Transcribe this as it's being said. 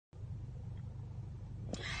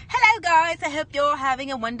Hello guys, I hope you're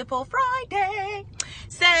having a wonderful Friday.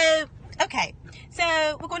 So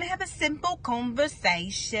we're going to have a simple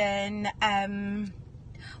conversation.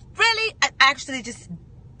 Really, I actually just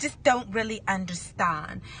don't really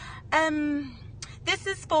understand. This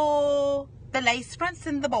is for the lace fronts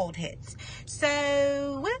and the bald heads.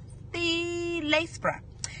 So with the lace front,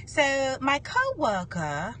 so my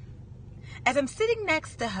co-worker, as I'm sitting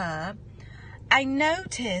next to her, I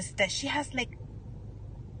noticed that she has like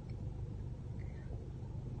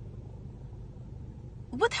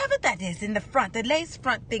whatever that is in the front, the lace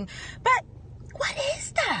front thing. But what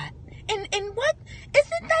is that? And what,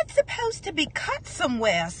 isn't that supposed to be cut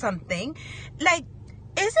somewhere or something? Like,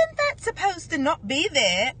 isn't that supposed to not be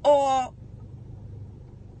there? Or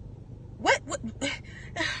what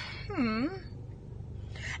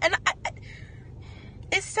And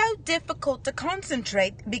it's so difficult to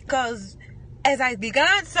concentrate because as I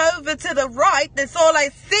glance over to the right, that's all I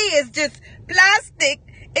see is just plastic.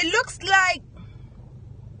 It looks like,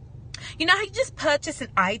 you know how you just purchase an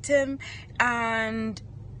item and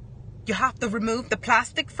you have to remove the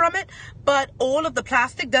plastic from it, but all of the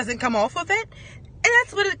plastic doesn't come off of it? And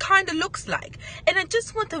that's what it kind of looks like. And I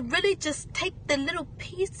just want to really just take the little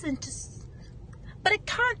piece and just, but I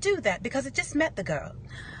can't do that because I just met the girl.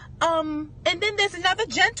 And then there's another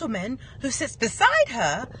gentleman who sits beside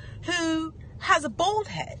her who has a bald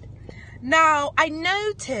head. Now, I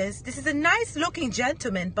noticed, this is a nice looking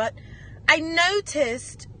gentleman, but I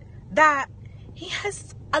noticed that he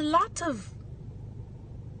has a lot of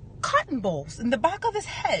cotton balls in the back of his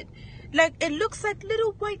head. Like, it looks like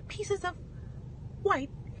little white pieces of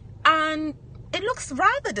white, and it looks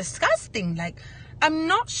rather disgusting. Like, I'm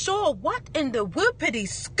not sure what in the whoopity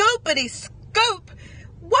scoopity scoop,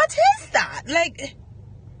 what is that? Like,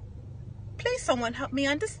 please someone help me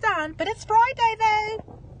understand. But it's Friday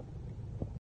though.